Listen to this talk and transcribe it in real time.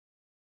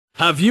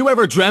Have you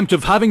ever dreamt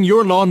of having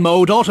your lawn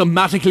mowed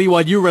automatically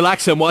while you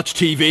relax and watch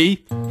TV?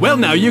 Well,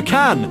 now you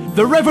can!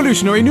 The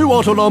revolutionary new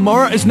auto lawn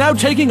mower is now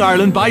taking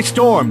Ireland by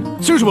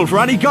storm. Suitable for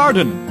any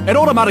garden. It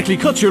automatically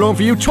cuts your lawn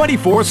for you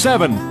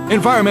 24/7.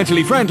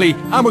 Environmentally friendly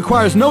and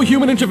requires no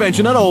human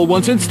intervention at all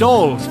once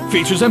installed.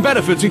 Features and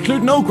benefits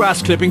include no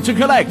grass clipping to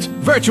collect,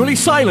 virtually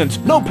silent,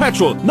 no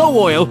petrol, no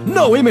oil,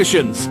 no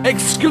emissions.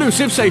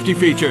 Exclusive safety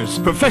features,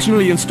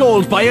 professionally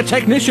installed by a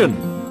technician.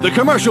 The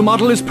commercial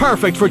model is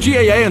perfect for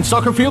GAA and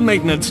soccer field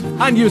maintenance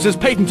and uses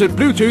patented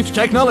Bluetooth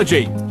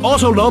technology.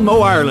 Auto Lawn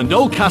Mow Ireland,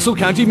 Oldcastle,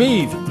 County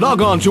Meath. Log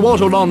on to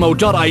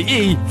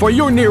autolawnmow.ie for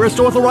your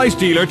nearest authorised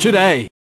dealer today.